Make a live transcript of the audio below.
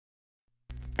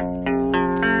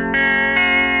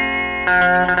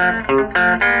Lord,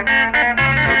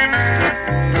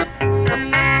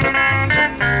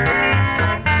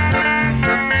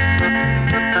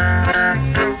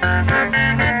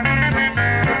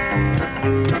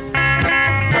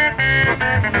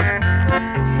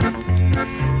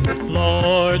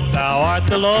 thou art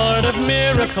the Lord of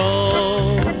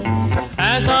miracles.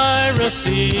 As I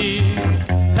receive,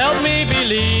 help me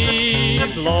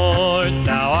believe. Lord,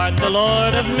 thou art the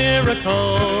Lord of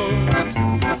miracles.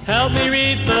 Help me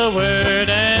read the word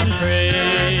and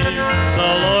pray.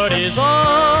 The Lord is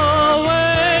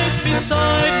always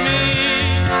beside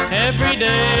me, every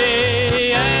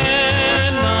day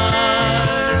and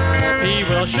night. He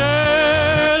will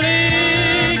surely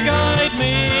guide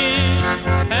me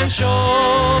and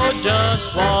show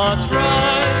just what's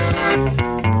right.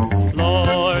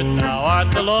 Lord, thou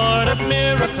art the Lord of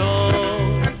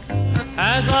miracles.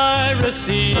 As I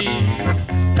receive,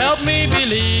 help me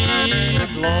believe.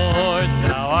 Lord,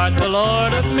 thou art the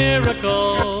Lord of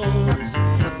miracles.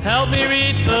 Help me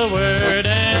read the word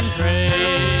and pray.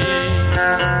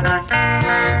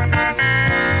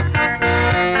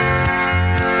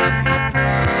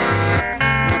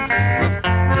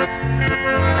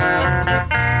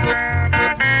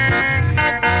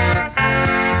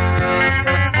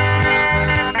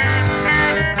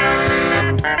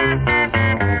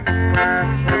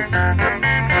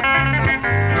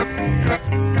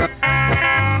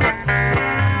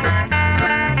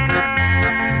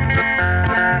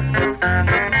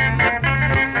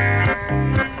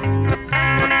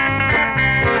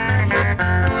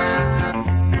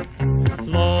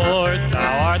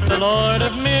 Lord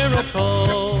of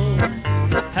miracles,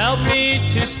 help me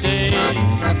to stay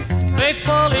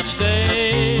faithful each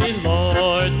day.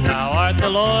 Lord, thou art the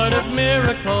Lord of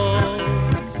miracles.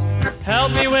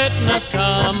 Help me witness,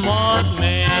 come what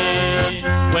may.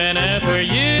 Whenever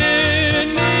you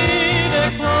need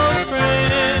a close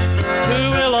friend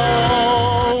who will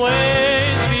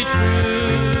always be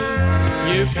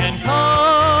true, you can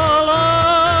call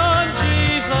on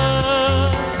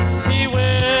Jesus. He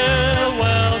will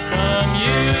welcome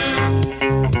you.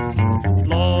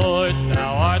 Lord,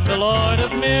 thou art the Lord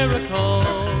of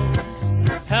miracles.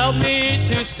 Help me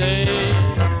to stay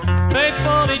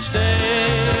faithful each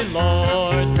day.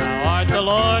 Lord, thou art the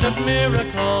Lord of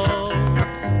miracles.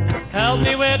 Help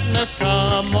me witness,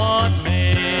 come what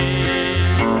may.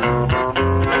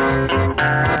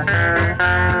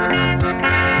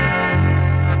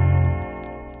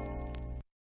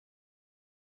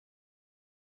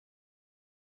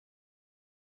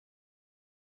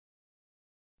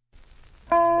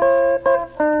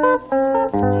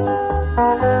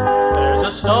 There's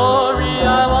a story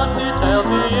I want to tell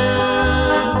to you.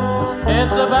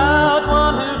 It's about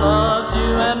one who loves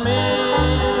you and me.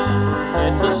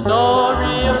 It's a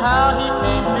story of how he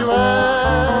came to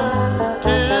earth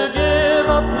to give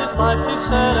up his life to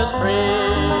set us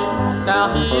free.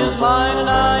 Now he is mine and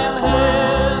I am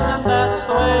his, and that's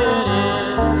the way it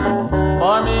is.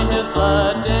 For me his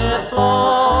blood did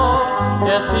flow.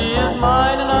 Yes, he is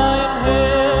mine and I am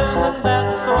his, and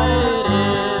that's the way it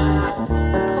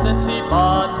is. Since he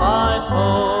bought my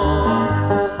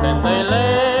soul, then they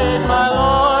laid my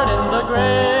Lord in the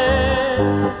grave.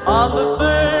 On the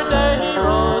third day he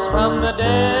rose from the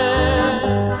dead,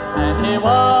 and he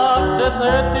walked this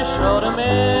earth to show to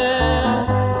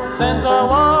men. Sins are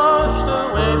washed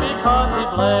away because he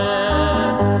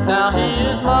bled. Now he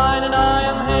is mine and I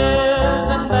am his,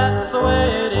 and that's the way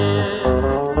it is.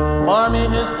 For me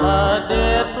his blood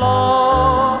did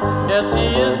flow. Yes, he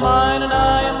is mine and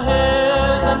I am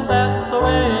his, and that's the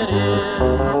way it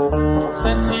is.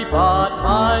 Since he bought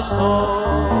my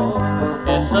soul,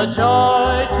 it's a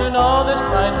joy to know this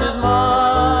Christ is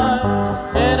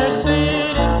mine,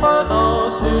 interceding for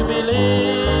those who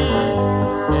believe.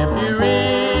 If you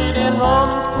read in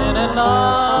Romans 10 and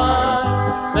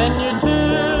 9, then you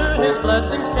too his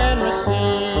blessings can receive.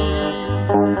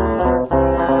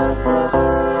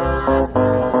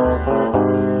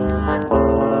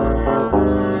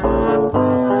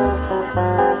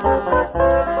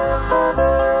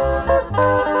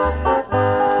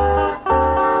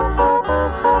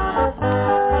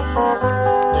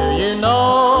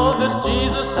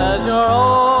 Jesus as your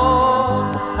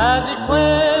own? Has he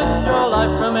cleansed your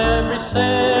life from every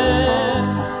sin?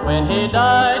 When he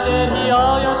died, did he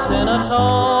all your sin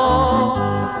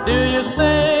atone? Do you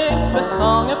sing the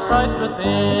song of Christ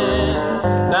within?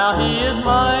 Now he is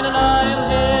mine and I am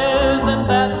his, and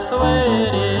that's the way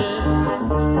it is.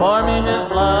 For me his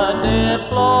blood did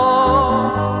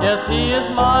flow. Yes, he is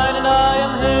mine and I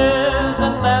am his,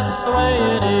 and that's the way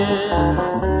it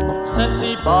is. Since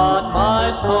he bought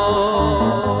my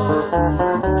soul.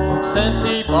 since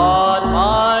he bought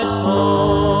my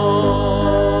soul.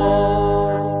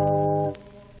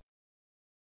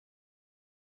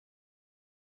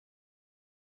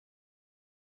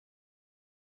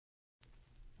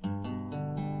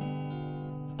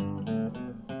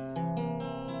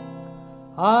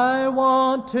 I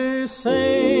want to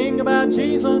sing about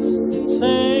Jesus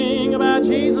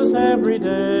every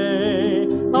day,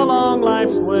 along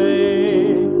life's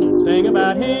way. Sing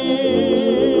about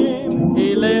Him,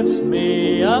 He lifts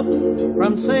me up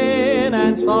from sin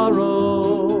and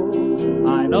sorrow.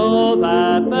 I know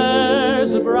that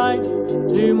there's a bright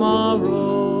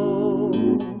tomorrow.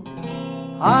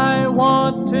 I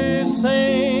want to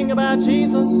sing about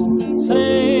Jesus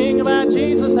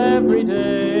every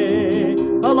day,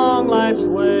 along life's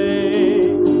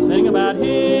way. Sing about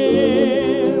Him.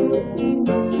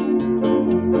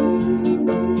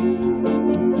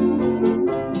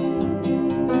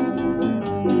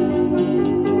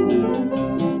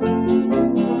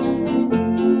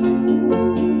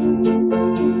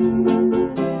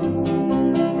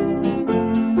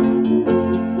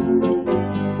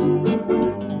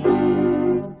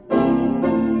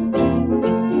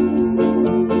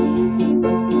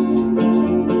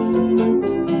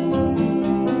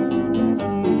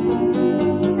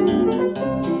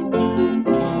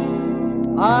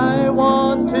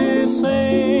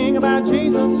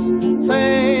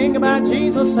 Sing about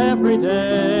Jesus every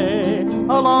day,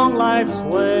 along life's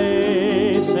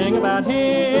way. Sing about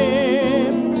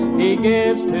Him. He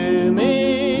gives to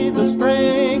me the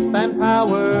strength and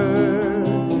power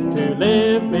to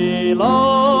live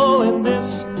below in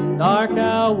this dark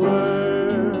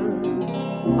hour.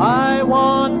 I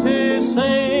want to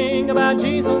sing about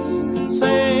Jesus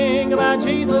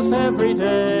every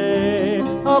day,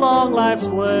 along life's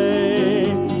way.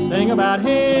 Sing about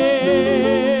Him.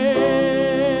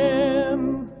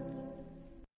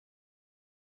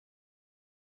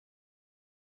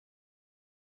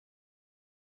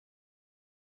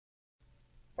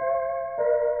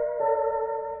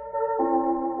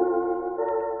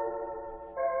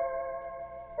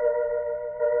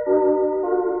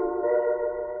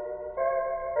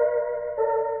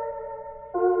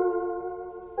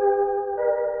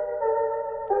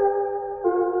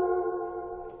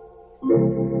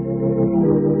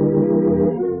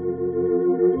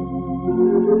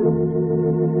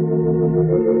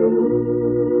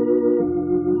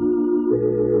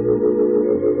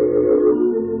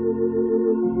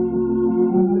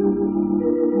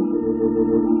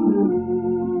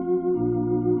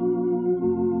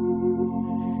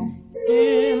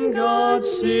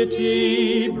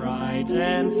 City bright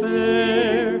and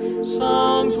fair,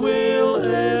 songs will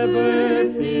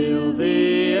ever fill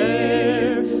the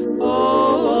air.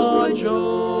 Oh, what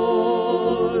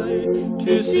joy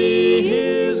to see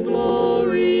His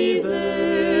glory there.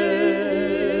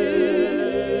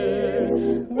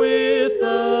 With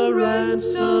the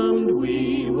ransomed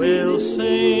we will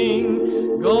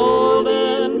sing,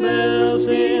 golden bells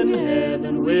in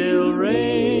heaven will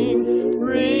ring,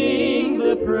 ring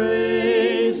the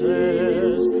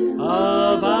praises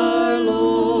of our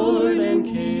Lord and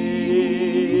King.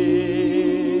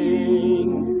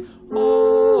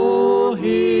 Oh,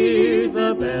 hear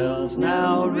the bells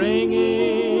now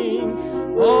ringing.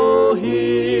 Oh,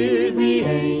 hear the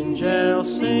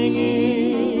angels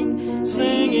singing,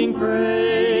 singing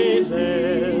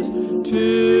praises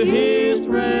to His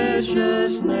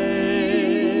precious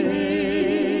name.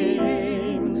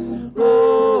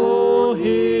 Oh,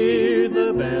 hear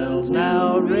the bells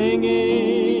now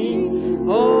ringing.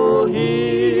 Oh,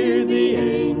 hear the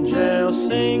angels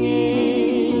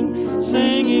singing,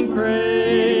 singing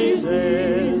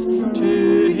praises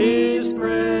to His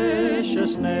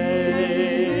precious name.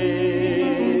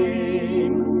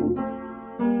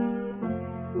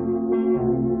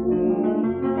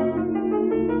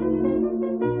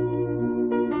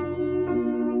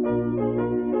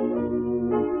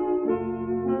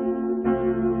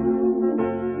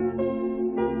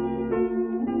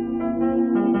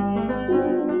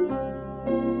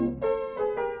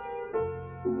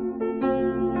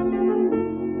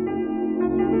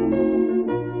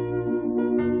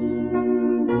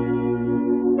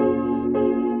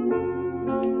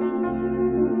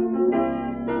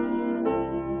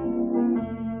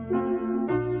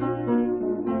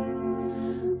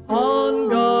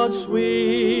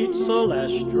 Sweet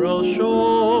celestial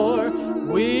shore,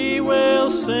 we will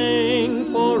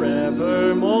sing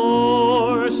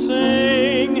forevermore,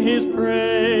 sing His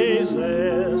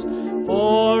praises,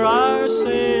 for our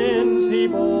sins He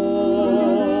bore.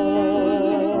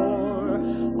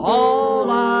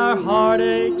 All our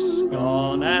heartaches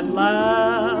gone at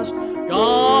last,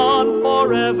 gone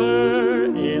forever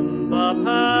in the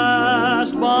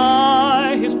past.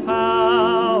 By his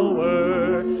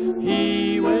power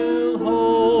he will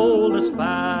hold us fast.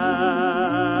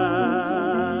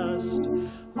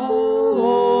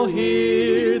 Oh,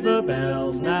 hear the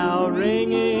bells now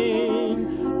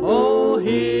ringing. Oh,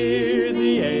 hear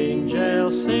the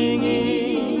angels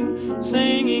singing,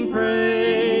 singing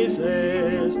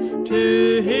praises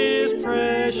to his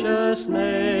precious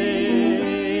name.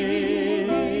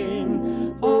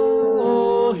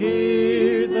 Oh,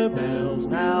 hear the bells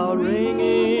now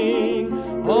ringing.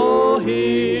 Oh,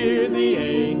 hear the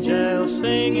angels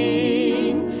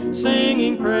singing,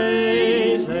 singing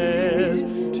praises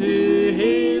to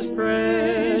his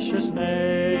precious name.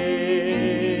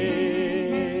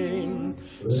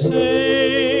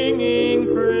 Singing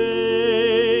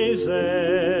praises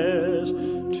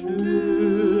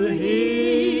to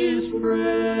his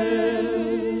precious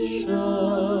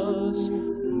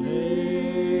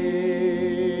name.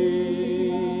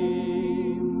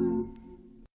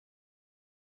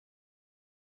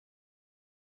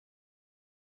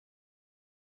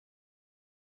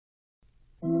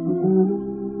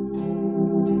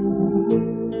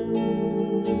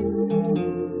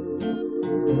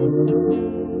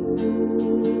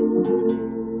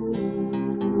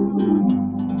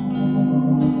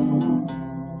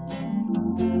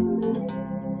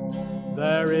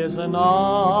 There is a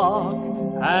knock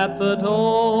at the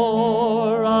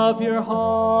door of your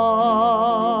heart.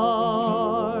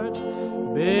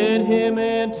 Bid him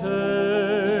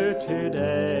enter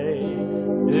today.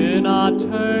 Do not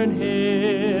turn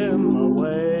him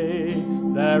away.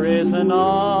 There is a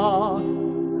knock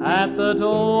at the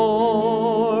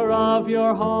door of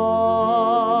your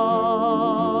heart.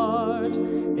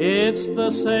 It's the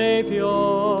Savior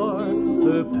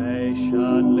who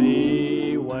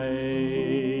patiently waits.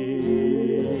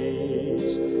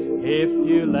 If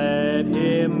you let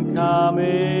him come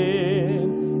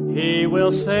in, he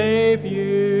will save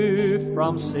you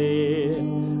from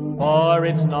sin. For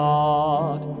it's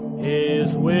not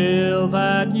his will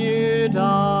that you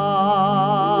die.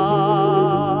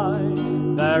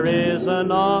 There is a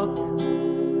knock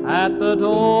at the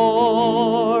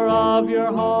door of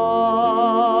your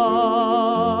heart.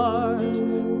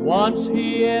 Once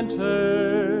he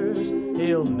enters,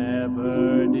 he'll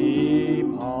never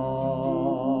depart.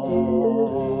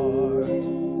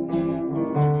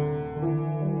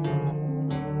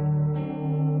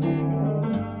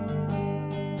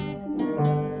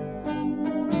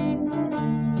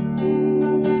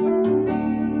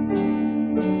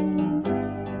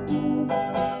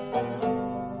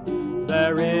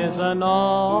 There is a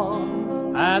knock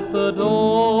at the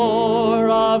door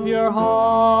of your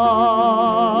heart.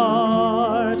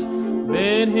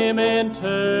 Bid him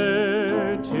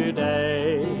enter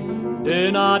today.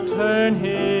 Do not turn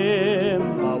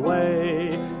him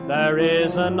away. There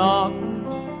is a knock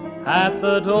at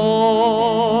the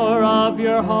door of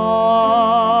your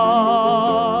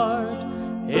heart.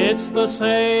 It's the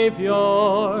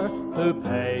Savior who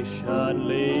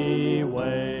patiently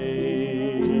waits.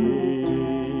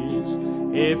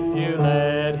 If you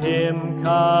let him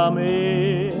come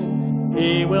in,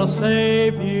 he will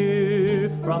save you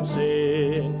from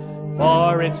sin.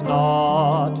 For it's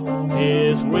not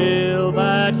his will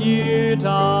that you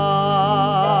die.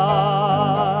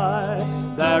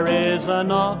 There is a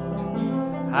knock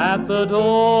at the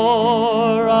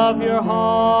door of your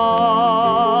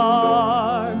heart.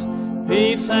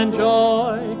 Peace and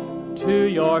joy to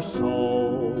your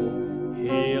soul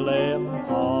he'll impart.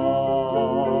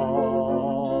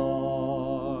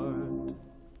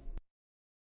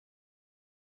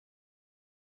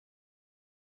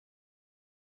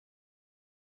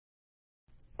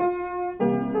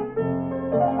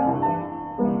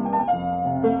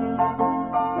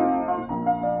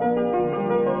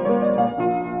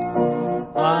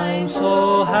 I'm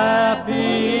so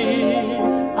happy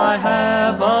I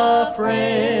have a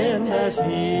friend as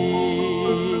he.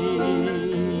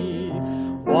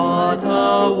 What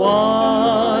a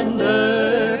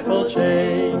wonderful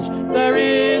change there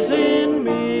is in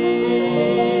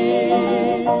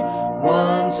me.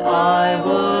 Once I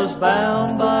was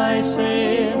bound by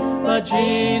sin, but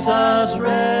Jesus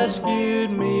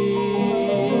rescued me.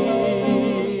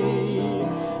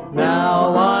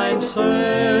 Now I'm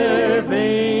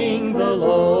serving the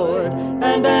Lord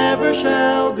and ever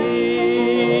shall be.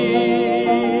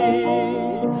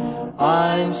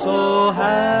 I'm so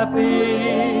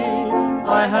happy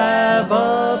I have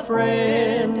a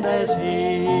friend as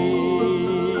he.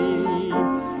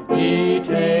 He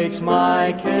takes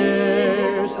my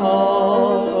cares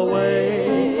all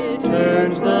away,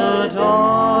 turns the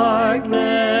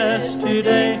darkness to day.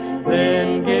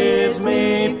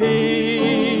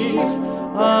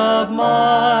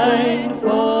 mine,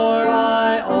 for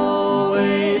I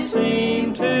always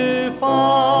seem to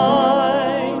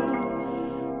find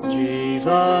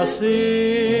Jesus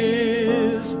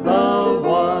is the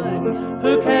one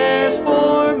who cares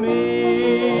for me.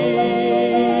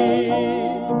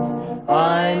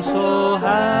 I'm so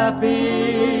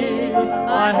happy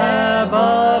I have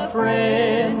a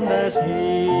friend as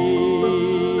he.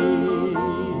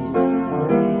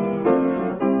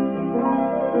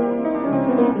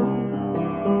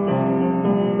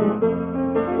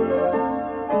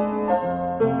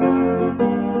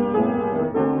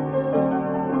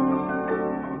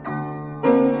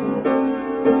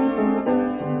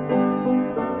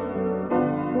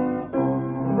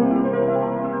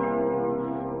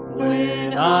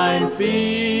 When I'm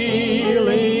feeling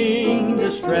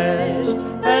distressed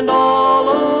and all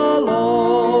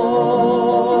alone,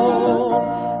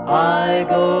 I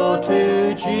go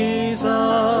to Jesus,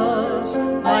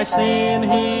 my sin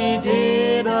he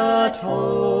did atone.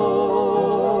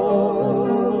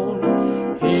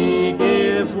 He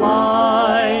gives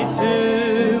light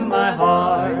to my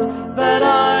heart that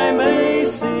I may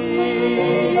see.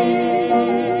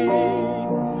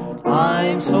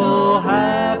 I'm so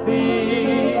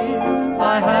happy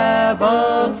I have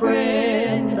a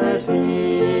friend as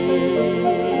he.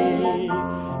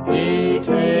 He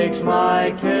takes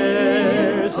my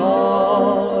cares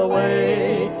all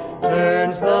away,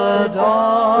 turns the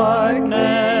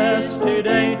darkness to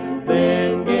day,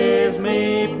 then gives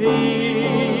me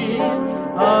peace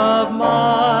of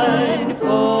mind,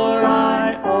 for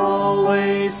I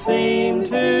always seem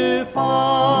to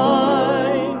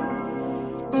find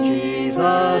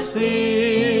Jesus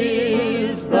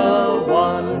is the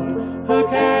one who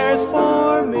cares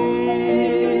for me.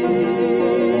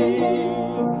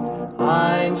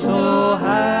 I'm so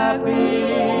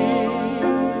happy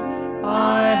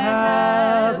I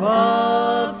have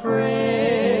a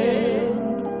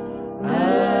friend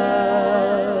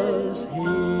as he.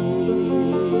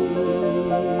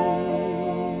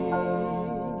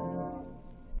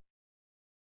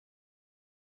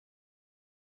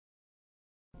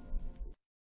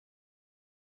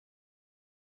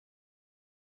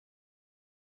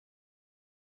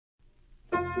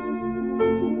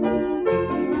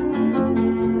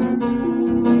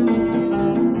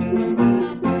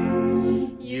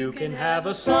 You can have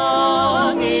a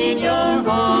song in your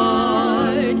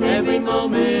heart every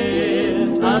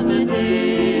moment of the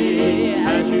day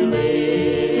as you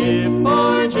live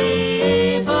for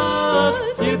Jesus.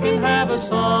 You can have a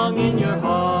song in your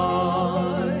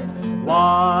heart.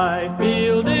 Why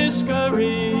feel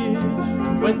discouraged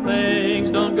when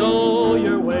things don't go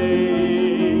your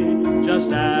way?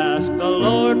 Just ask the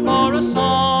Lord for a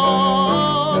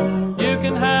song. You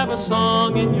can have a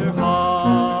song in your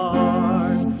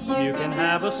heart. You can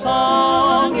have a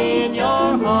song in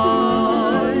your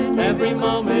heart every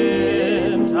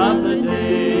moment of the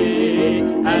day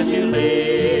as you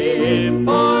live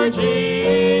for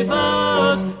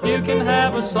Jesus. You can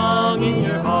have a song in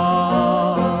your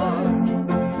heart.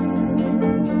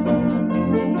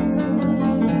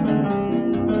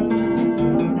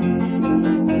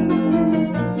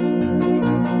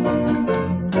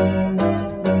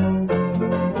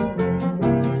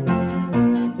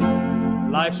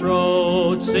 Life's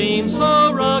road seems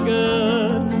so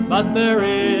rugged, but there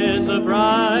is a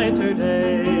brighter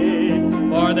day.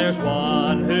 For there's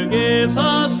one who gives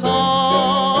a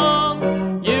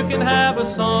song. You can have a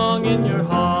song in your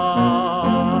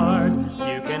heart.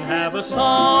 You can have a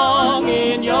song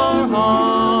in your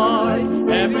heart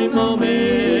every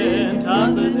moment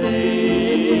of the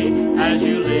day as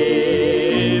you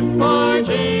live for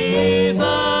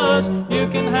Jesus. You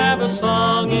can have a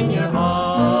song in your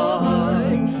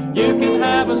heart. You can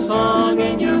have a song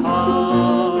in your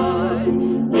heart.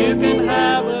 You can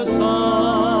have a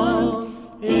song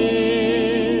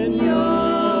in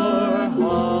your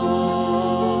heart.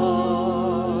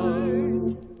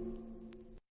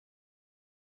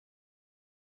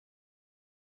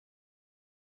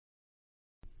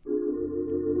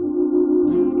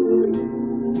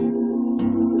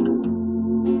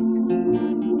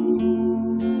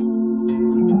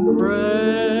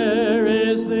 Prayer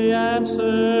is the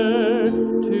answer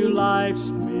to life's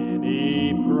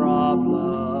many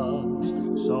problems.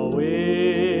 So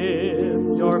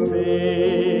if you're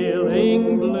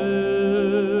feeling blue,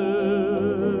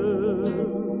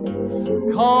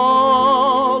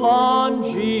 call on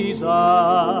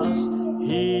Jesus.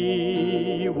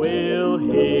 He will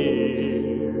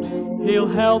hear. He'll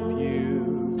help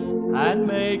you and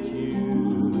make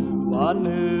you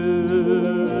anew.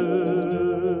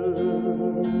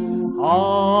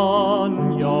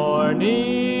 On your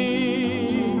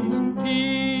knees,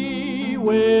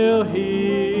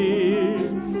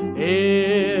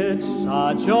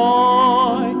 a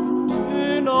joy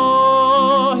to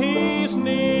know He's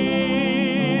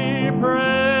near.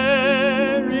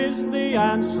 Prayer is the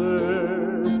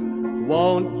answer.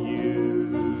 Won't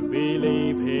you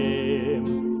believe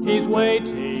Him? He's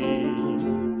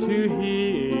waiting to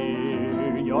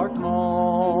hear your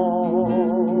call.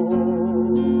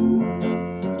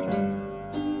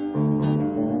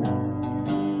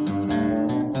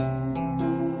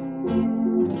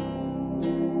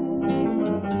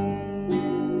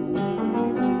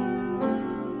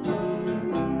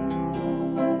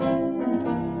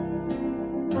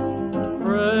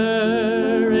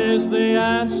 The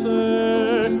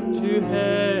answer to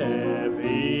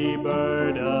heavy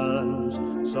burdens.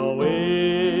 So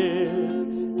if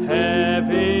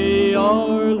heavy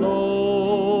or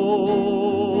load,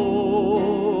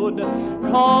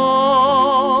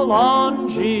 call on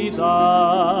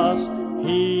Jesus,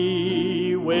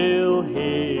 He will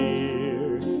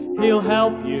hear. He'll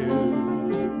help you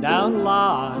down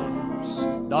life's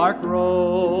dark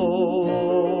road.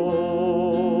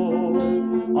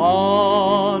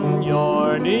 On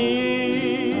your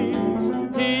knees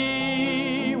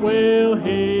He will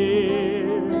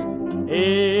hear.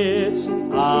 It's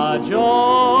a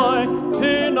joy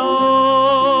to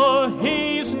know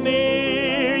He's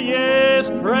near.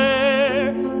 Yes,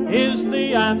 prayer is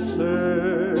the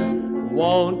answer.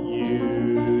 Won't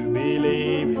you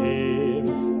believe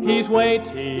Him? He's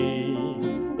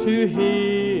waiting to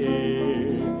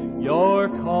hear your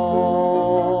call.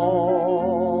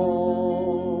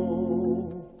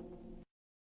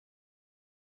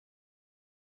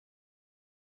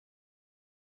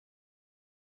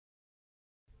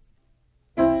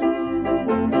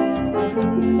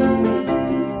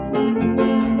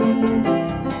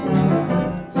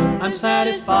 I'm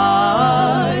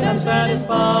satisfied, I'm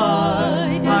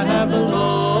satisfied. I have the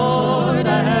Lord,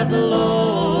 I have the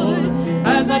Lord.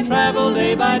 As I travel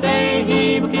day by day,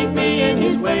 He will keep me in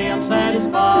His way. I'm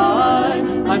satisfied,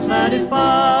 I'm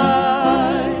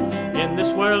satisfied. In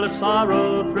this world of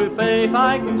sorrow, through faith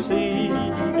I can see.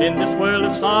 In this world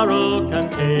of sorrow,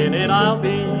 contented I'll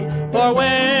be. For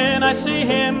when I see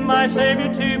Him, my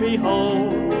Savior to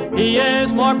behold, He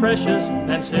is more precious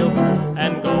than silver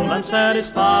and gold. I'm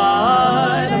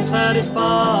satisfied, I'm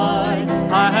satisfied.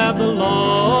 I have the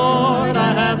Lord,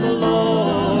 I have the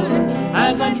Lord.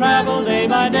 As I travel day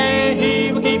by day,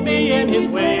 He will keep me in His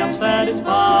way. I'm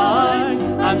satisfied,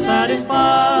 I'm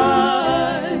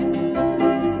satisfied.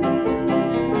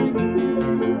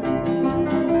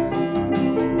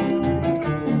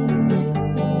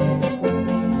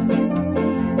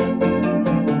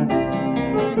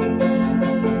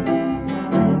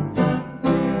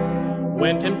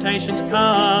 When temptations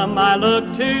come, I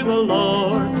look to the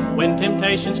Lord. When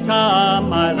temptations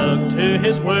come, I look to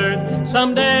His word.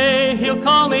 Someday He'll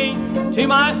call me to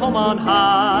my home on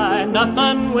high.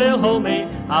 Nothing will hold me.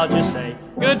 I'll just say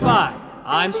goodbye.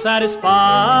 I'm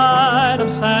satisfied, I'm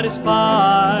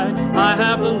satisfied. I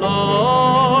have the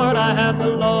Lord, I have the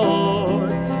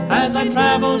Lord. As I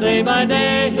travel day by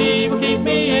day, He will keep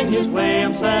me in His way.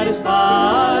 I'm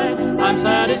satisfied, I'm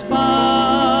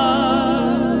satisfied.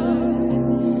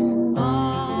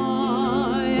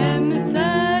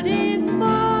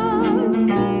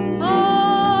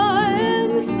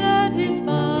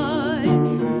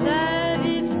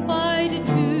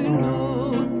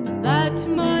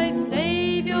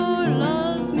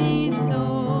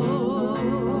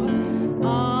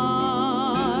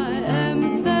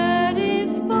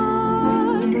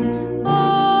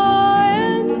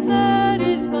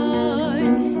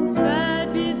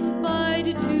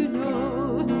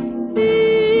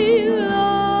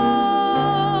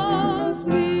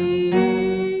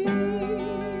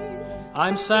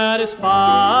 I'm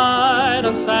satisfied,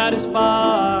 I'm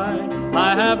satisfied.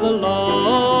 I have the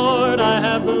Lord, I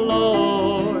have the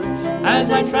Lord.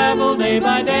 As I travel day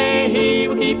by day, He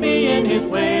will keep me in His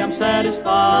way. I'm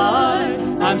satisfied,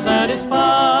 I'm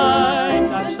satisfied,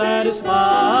 I'm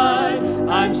satisfied,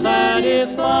 I'm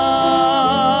satisfied.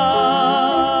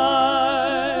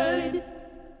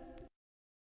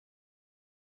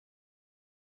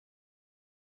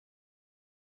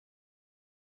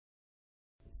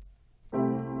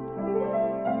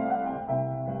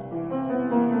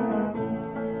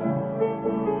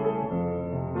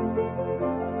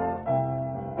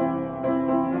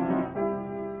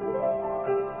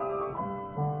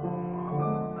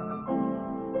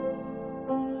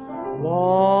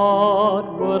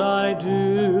 What would I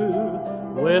do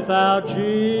without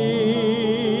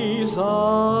Jesus?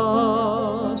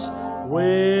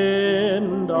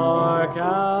 When dark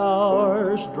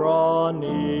hours draw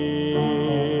near,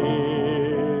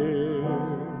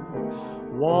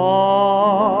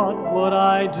 What would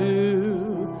I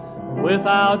do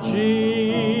without Jesus?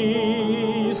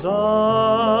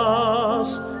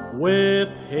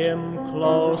 With Him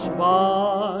close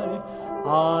by,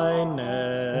 I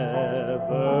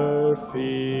never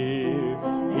fear.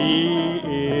 He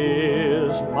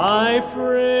is my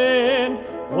friend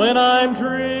when I'm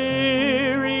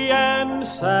dreary and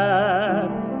sad.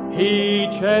 He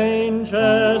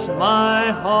changes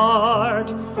my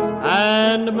heart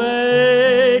and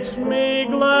makes me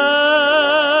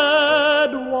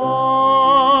glad.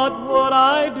 What would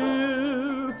I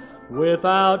do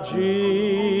without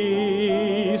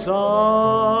Jesus?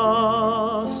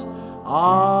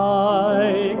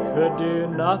 I could do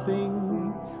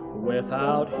nothing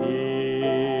without Him.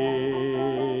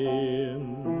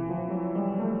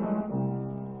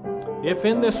 If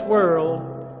in this world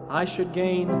I should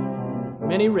gain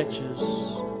many riches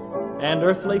and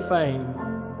earthly fame,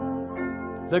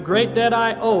 the great debt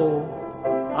I owe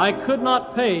I could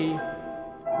not pay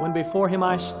when before Him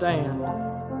I stand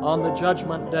on the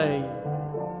judgment day.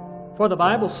 For the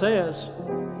Bible says,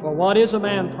 "For what is a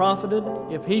man profited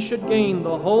if he should gain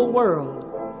the whole world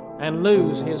and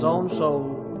lose his own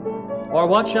soul? Or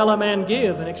what shall a man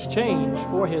give in exchange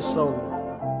for his soul?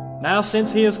 Now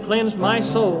since He has cleansed my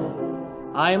soul,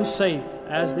 I am safe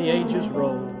as the ages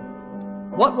roll."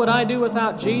 What would I do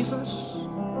without Jesus?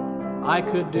 I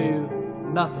could do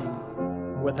nothing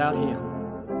without Him.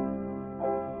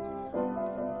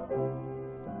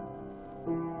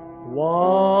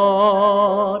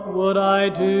 What would I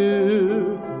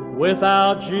do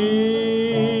without Jesus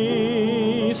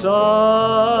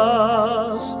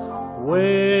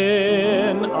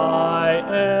when I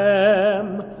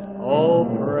am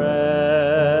oppressed?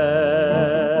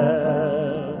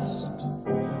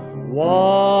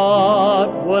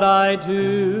 What would I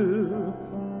do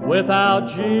without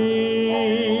Jesus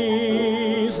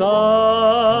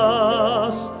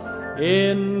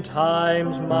in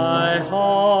times my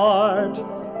heart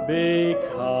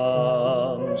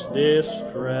becomes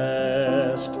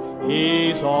distressed?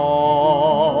 He's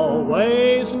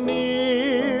always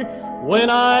near when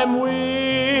I'm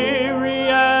weary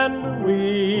and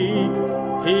weak.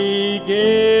 He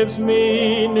gives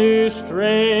me new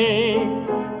strength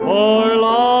for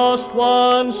lost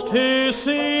ones to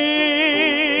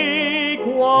seek.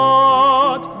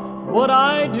 What would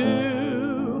I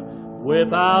do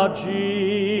without Jesus?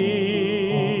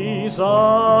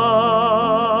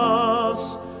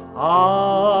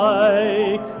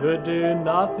 I could do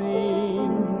nothing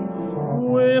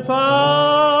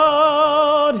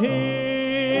without Him.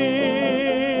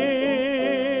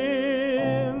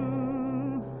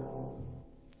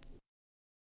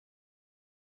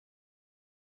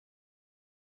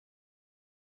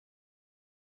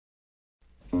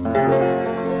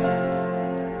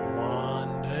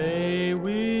 One day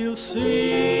we'll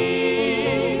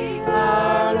see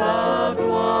our loved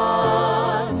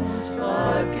ones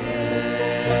again,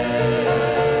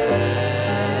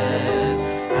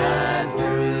 and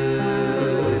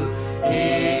through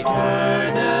eternity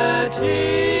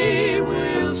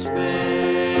we'll spend.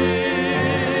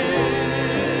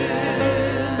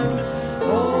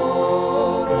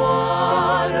 Oh,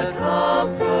 what a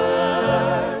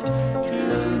comfort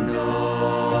to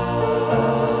know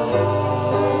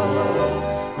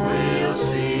we'll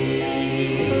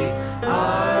see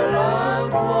our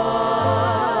loved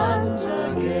ones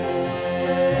again.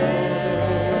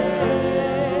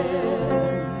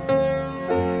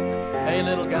 Hey,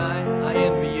 little guy, I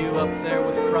envy you up there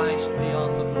with Christ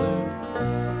beyond the blue,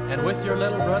 and with your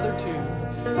little brother too.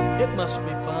 It must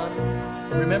be fun,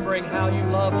 remembering how you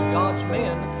loved God's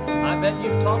men. I bet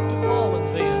you've talked to Paul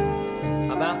and Ben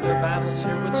about their battles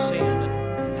here with sin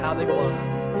and how they won.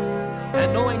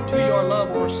 And knowing to your love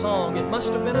for song, it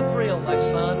must have been a thrill, my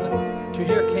son, to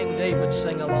hear King David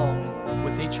sing along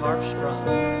with each harp strung.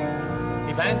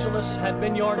 Evangelists had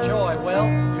been your joy. Well,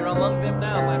 you're among them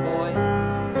now, my boy.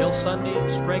 Bill Sunday,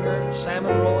 Springer, Sam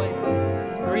and Roy,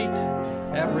 greet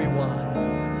everyone.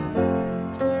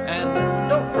 And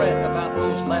don't fret about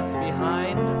those left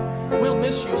behind. We'll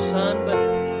miss you, son, but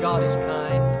God is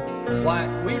kind. Why,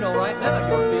 we know right now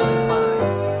you're feeling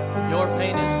fine. Your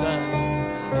pain is done.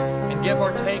 And give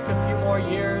or take a few more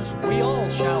years, we all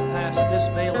shall pass this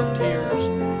vale of tears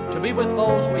to be with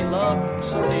those we love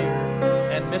so dear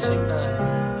and missing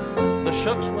none. The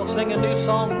Shooks will sing a new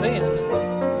song then,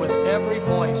 with every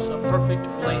voice a perfect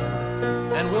blend.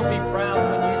 And we'll be proud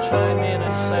when you chime in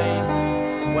and say,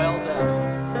 well done.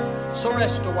 So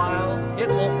rest a while, it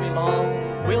won't be long.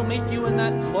 We'll meet you in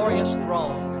that glorious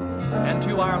throng, and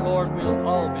to our Lord we'll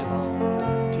all belong.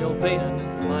 Till then,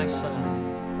 my son,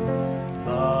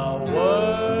 the The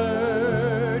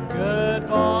word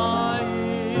goodbye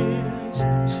is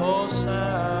so sad.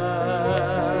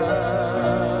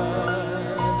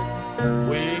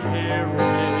 We hear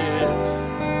it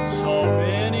so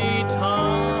many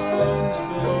times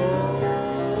below.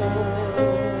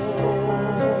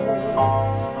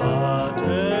 A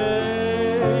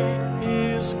day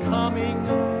is coming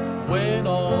when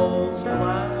all's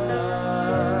glad.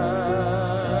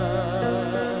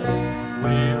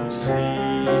 We'll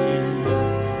see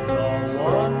the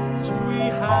ones we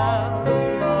have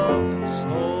loved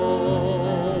so.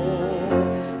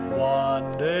 One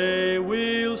day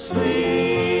we'll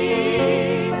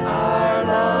see our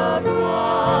loved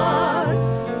ones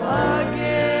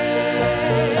again,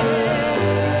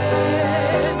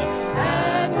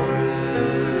 and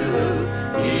through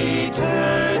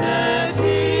eternity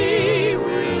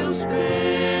we'll spend.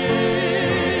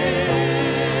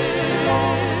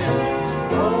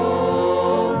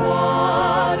 Oh,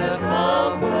 what a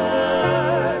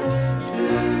comfort to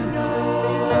know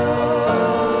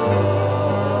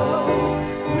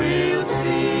we'll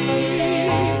see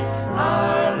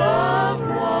our loved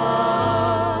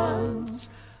ones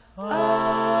again.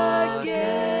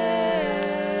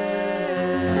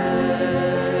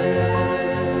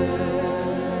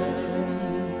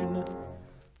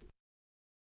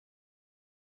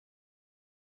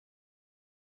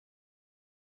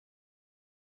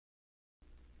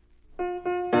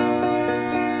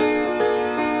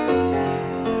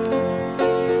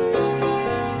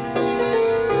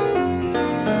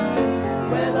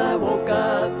 Well, I woke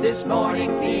up this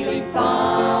morning feeling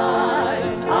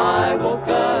fine. I woke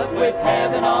up with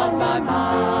heaven on my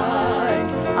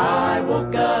mind. I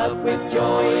woke up with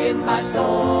joy in my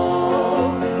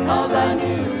soul, 'cause I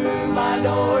knew my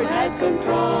Lord had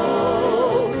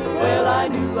control. Well, I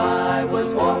knew I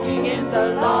was walking in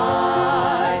the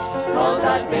light, 'cause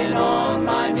I'd been on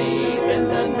my knees in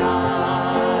the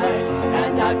night,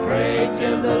 and I prayed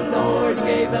till the Lord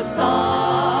gave a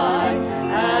sign,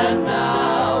 and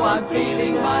now I'm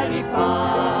feeling mighty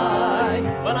fine.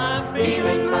 Well, I'm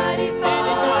feeling mighty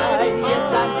fine. Yes,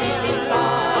 I'm feeling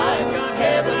fine.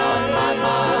 Heaven on my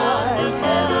mind,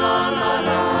 heaven on my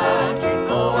mind.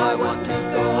 Oh, I want to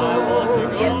go.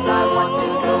 Yes, I want to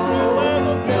go.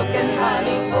 Milk and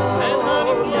honey flow,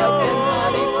 milk and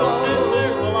honey flow.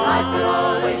 Light that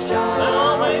always shines,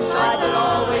 light that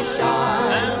always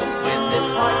shines in this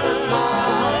heart of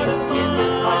mine, in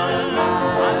this heart of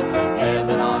mine.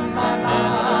 Heaven on my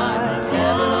mind,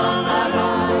 heaven on my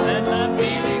mind. I'm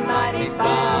feeling mighty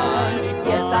fine.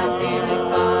 Yes, I'm feeling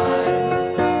fine.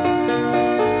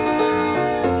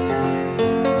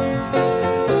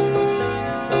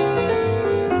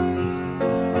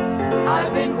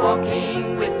 I've been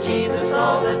walking with Jesus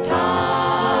all the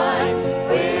time.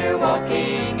 We're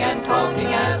walking and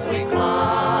talking as we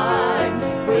climb.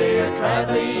 We're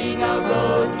traveling a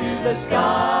road to the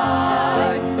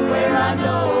sky, where I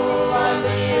know I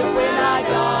live when I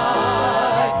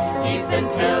die. He's been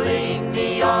telling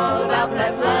me all about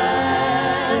that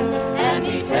land, and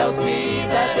he tells me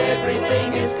that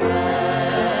everything is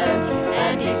grand,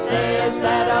 and he says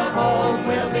that a home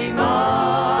will be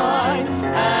mine,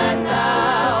 and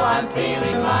now I'm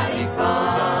feeling mighty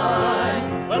fine.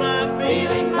 Well, I'm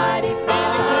feeling mighty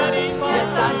fine.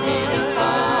 Yes, I'm feeling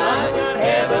fine.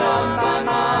 Heaven on my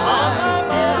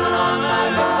mind, heaven on my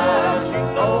mind.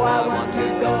 Oh, I want to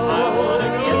go.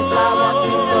 Yes, I want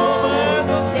to go.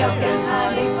 Milk and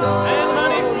honey flow,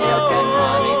 milk and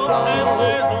honey flow.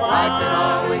 Light that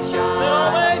always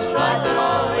shines, light that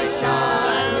always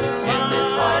shines in this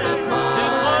heart of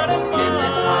mine, in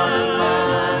this heart of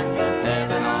mine.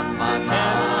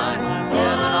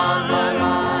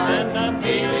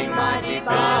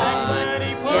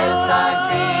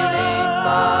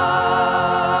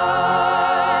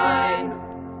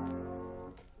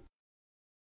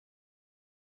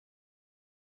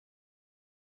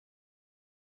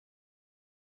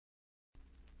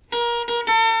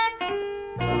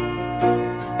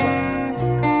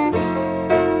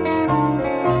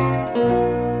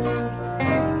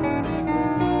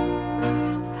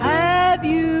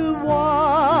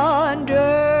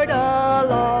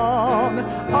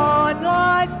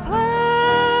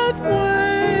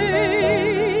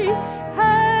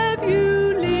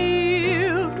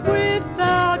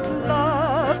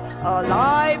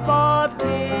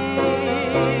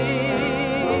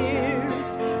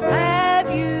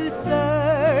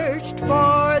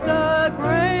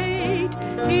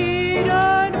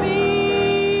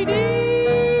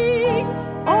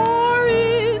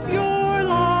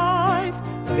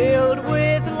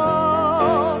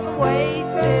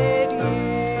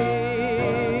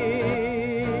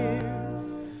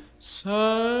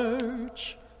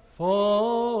 search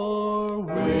for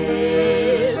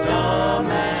wisdom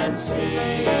and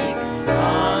seek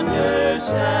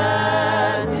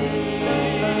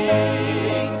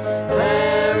understanding.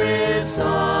 There is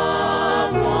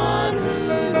someone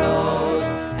who knows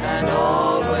and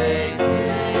always hears.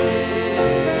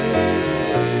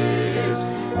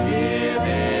 Give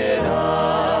it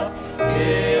up,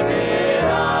 give it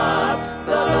up,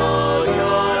 the load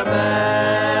you're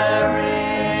bearing.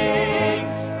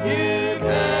 You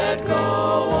can't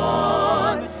go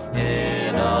on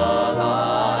in a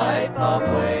life of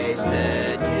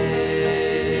wasted years.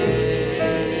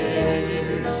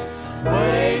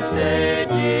 Wasted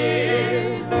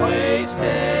years,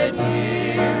 wasted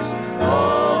years.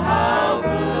 Oh, how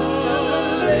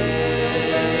foolish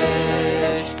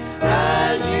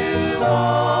as you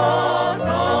walk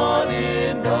on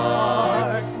in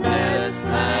darkness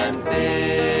and fears.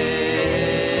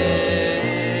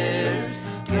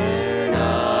 Turn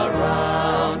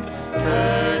around,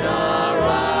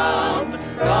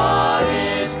 God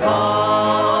is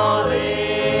calling.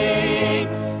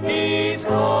 He's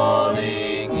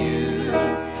calling you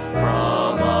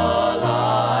from a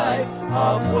life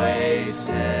of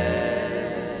wasted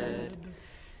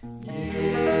years.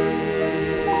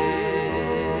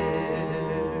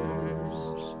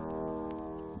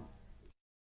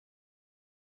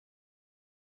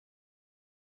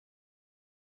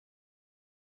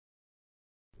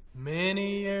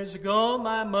 Many years ago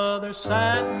my mother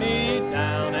sat me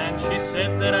down and she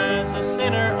said that as a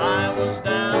sinner I was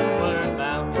downward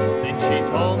bound. Then she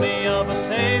told me of a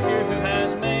Savior who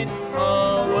has made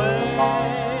a way.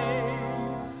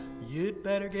 You'd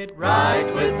better get right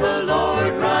with the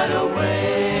Lord right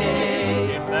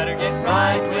away. You'd better get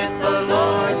right with the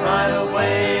Lord right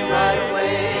away, right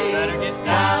away. You better get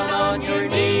down on your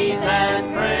knees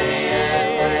and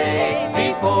pray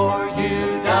before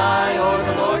you die, or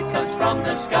the Lord comes from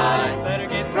the sky. Better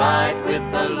get right with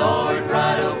the Lord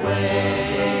right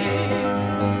away.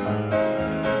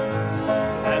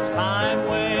 As time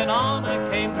went on, I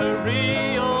came to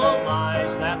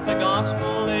realize that the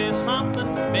gospel is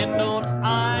something men don't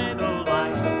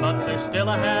idolize, but there's still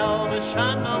a hell to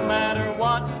shun no matter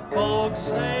what folks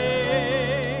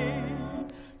say.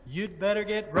 You'd better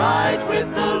get right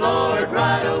with the Lord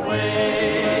right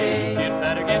away. You'd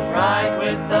better get right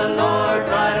with the Lord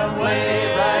right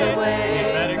away, right away. You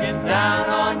better get down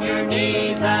on your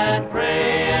knees and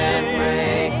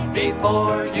pray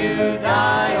before you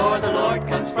die, or the Lord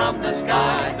comes from the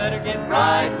sky. You better get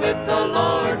right with the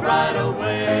Lord right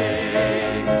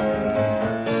away.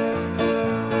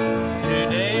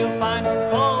 Today you'll find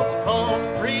false called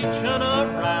preaching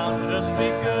around. Just be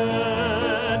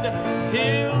good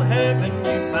till heaven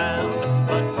you found,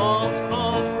 but false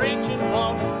called preaching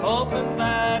won't open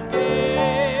that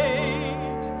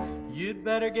gate. You'd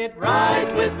better get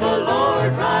right with the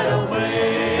Lord right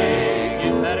away.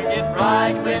 You'd better get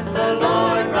right with the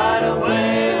Lord right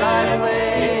away, right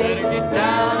away. You better get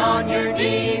down on your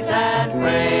knees and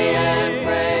pray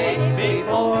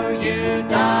before you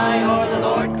die, or the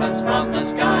Lord comes from the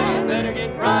sky. You better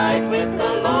get right with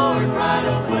the Lord right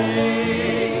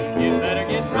away. You better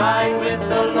get right with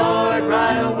the Lord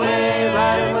right away,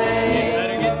 right away. You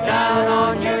better get down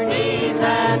on your knees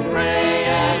and pray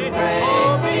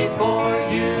before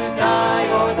you die,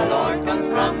 or the Lord comes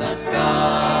from the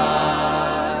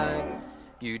sky.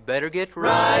 You'd better get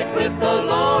right with the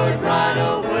Lord right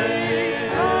away,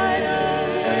 right away.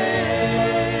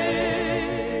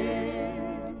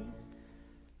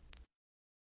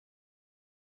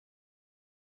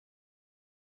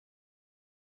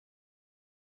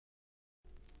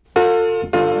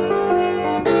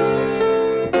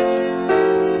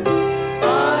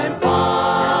 I'm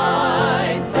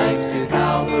fine, thanks to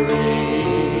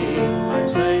Calvary. I'm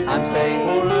saved, I'm saved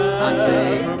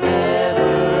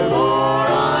evermore.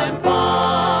 I'm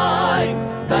fine,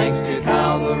 thanks to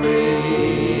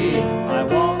Calvary. I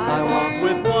walk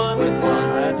with one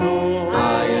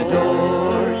I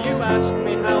adore. You ask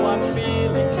me how I'm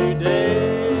feeling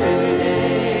today.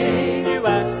 You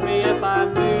ask me if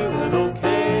I'm doing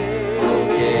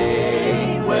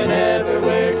okay. Whenever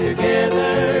we're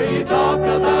together, you talk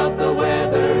about the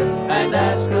weather and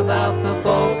ask about the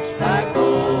folks back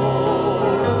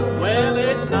home. Well,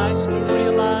 it's nice to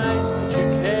realize that you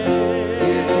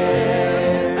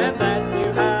care, and that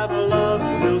you have a love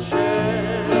you will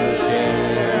share.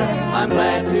 I'm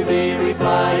glad to be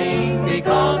replying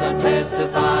because I'm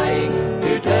testifying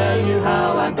to tell you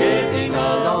how I'm getting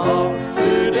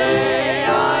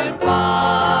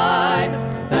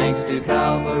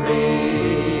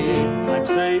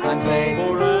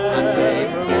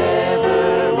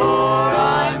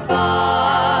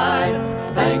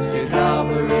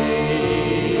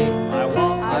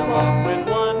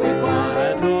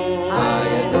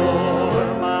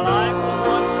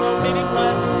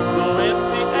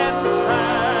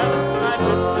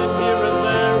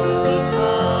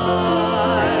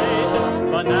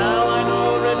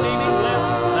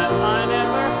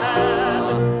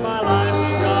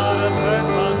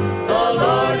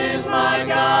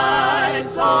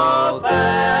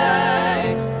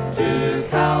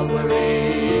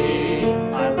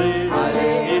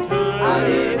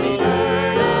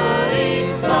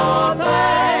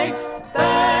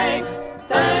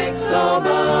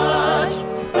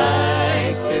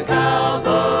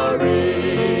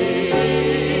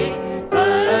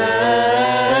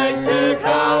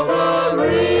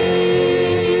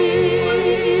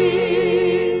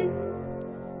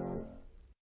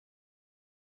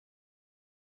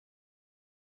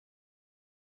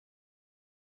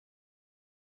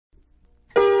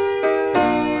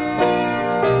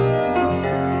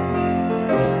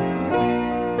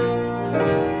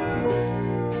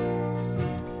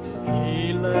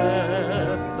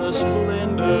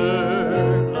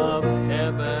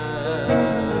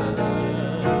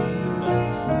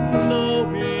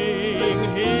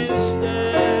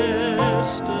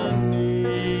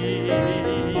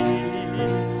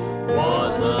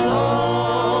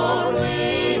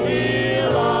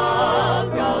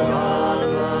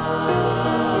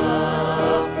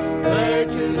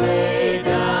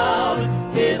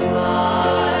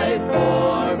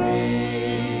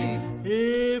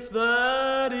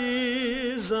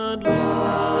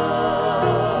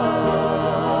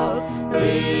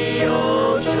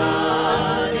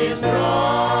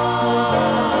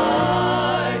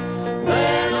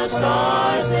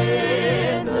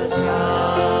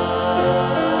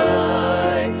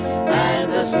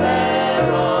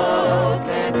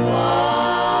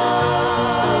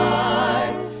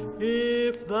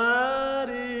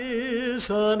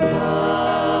isn't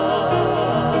love,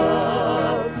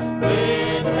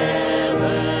 when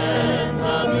heaven's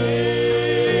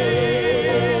near,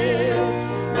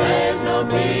 there's no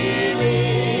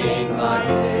feeling like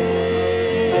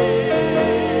this.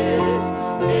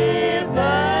 If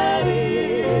that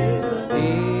isn't,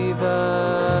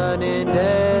 even in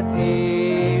death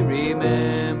he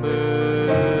remembered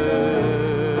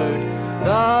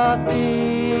the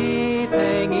thief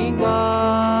hanging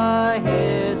by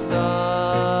his side.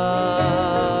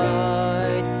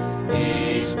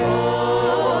 He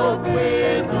spoke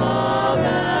with love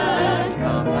and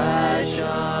compassion.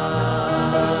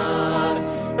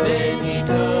 Then he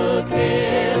took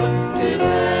him to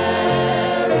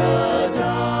paradise.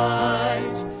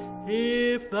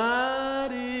 If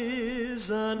that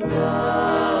isn't love,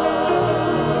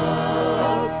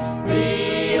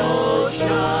 the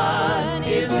ocean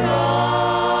is dry,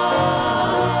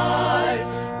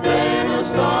 then the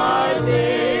stars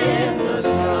in the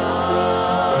sky,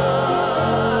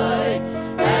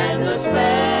 and the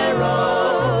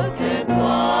sparrow can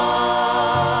fly.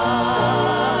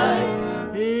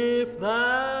 If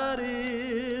that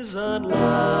isn't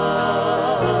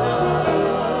love,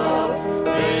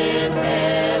 in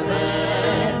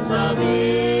heaven's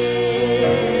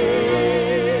near,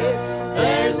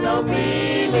 there's no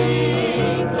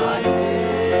feeling like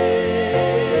this.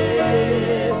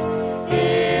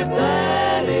 If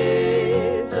that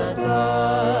isn't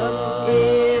love,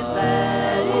 if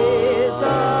that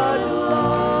isn't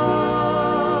love.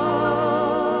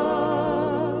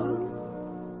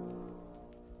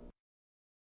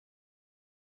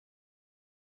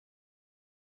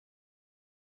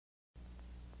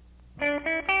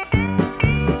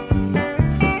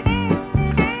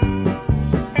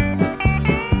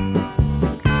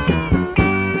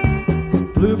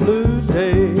 Blue, blue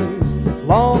days,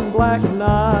 long black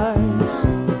nights,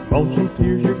 lonesome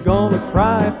tears, you're gonna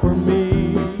cry for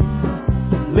me.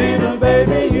 Little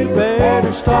baby, you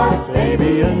better start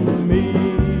babying me.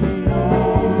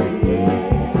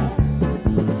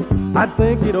 I'd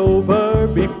think it over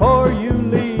before you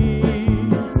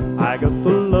leave. I got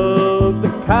the love, the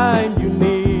kind you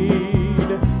need.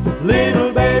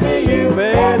 Little baby, you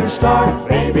better start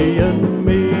babying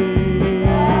me.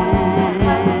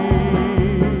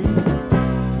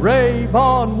 Rave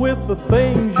on with the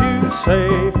things you say.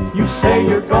 You say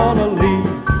you're gonna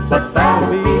leave, but that'll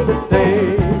be the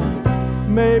day.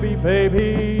 Maybe,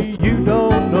 baby, you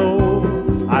don't know,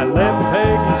 I left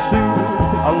Peggy Sue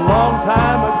a long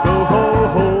time ago.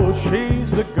 She's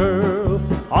the girl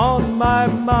on my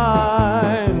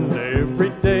mind every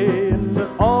day and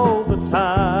all the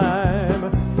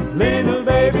time. Little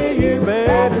baby, you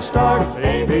better start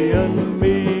babying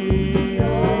me.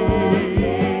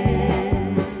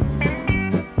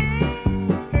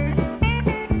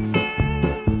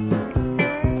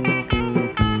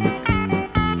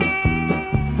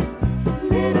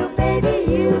 Little baby,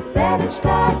 you better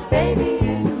start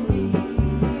babying me.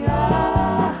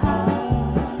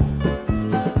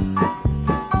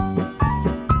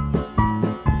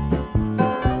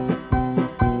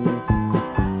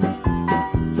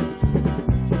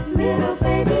 Little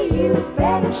baby, you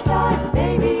better start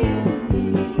babying me.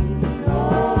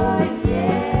 Oh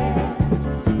yeah.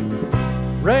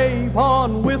 Rave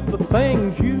on with the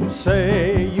things you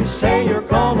say. You say you're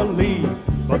gonna leave,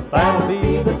 but that'll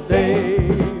be the day.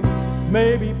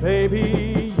 Maybe,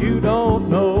 baby, you don't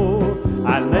know,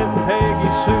 I left Peggy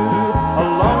Sue a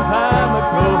long time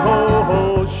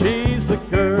ago. She's the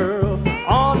girl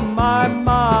on my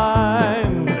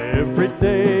mind every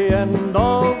day and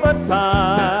all the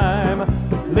time.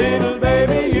 Little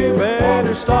baby, you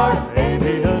better start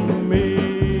babying me.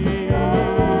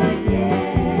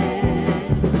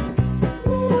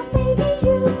 Little baby,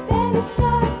 you better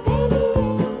start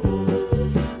babying me.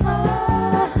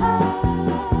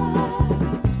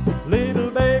 Little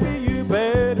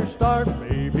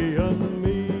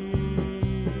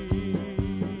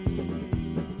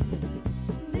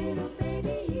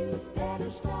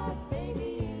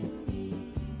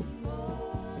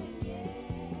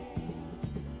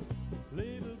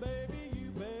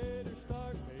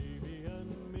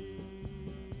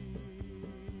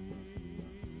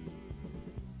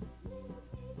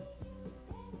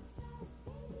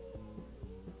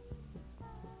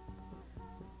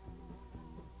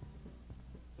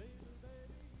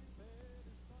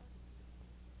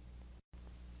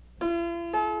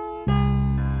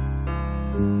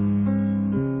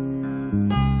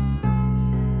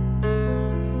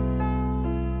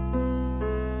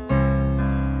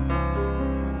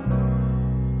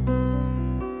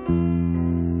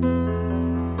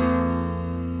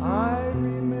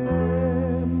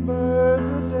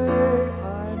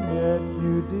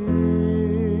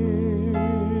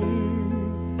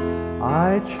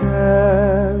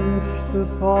cherish the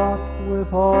thought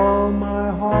with all my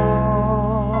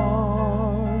heart,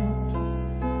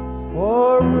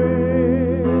 for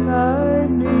when I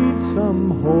need some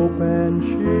hope and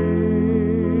cheer,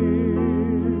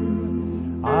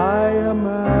 I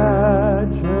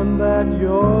imagine that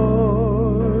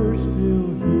you're still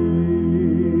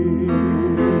here.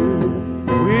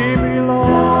 We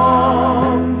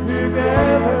belong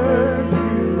together,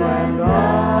 you and I,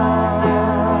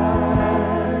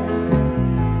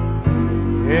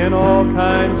 in all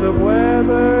kinds of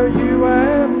weather, you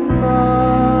and I.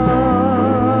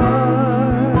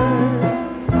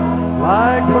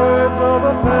 Like birds of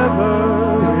a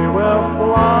feather, we will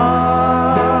fly.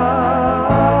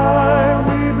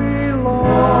 We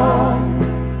belong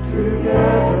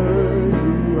together,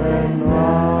 you and I.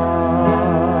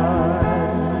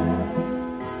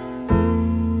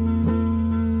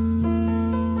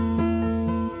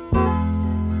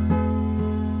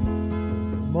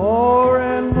 More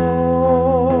and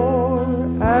more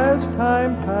as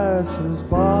time passes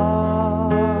by,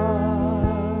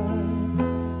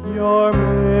 your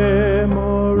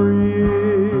memory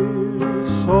is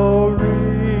so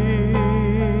real.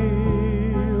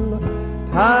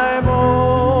 Time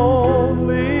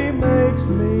only makes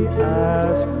me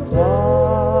ask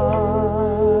why.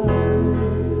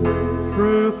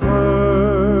 Truth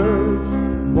hurts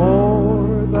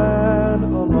more than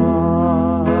a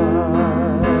lie.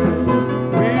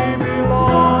 We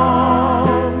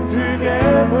belong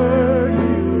together,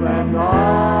 you and I.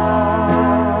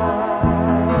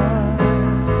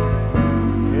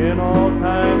 In all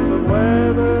kinds of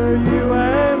weather, you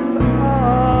and I,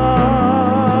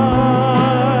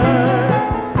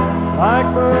 like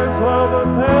birds of a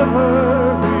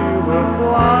feather, we will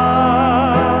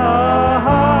fly.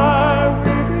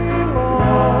 We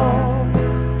belong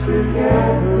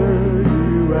together.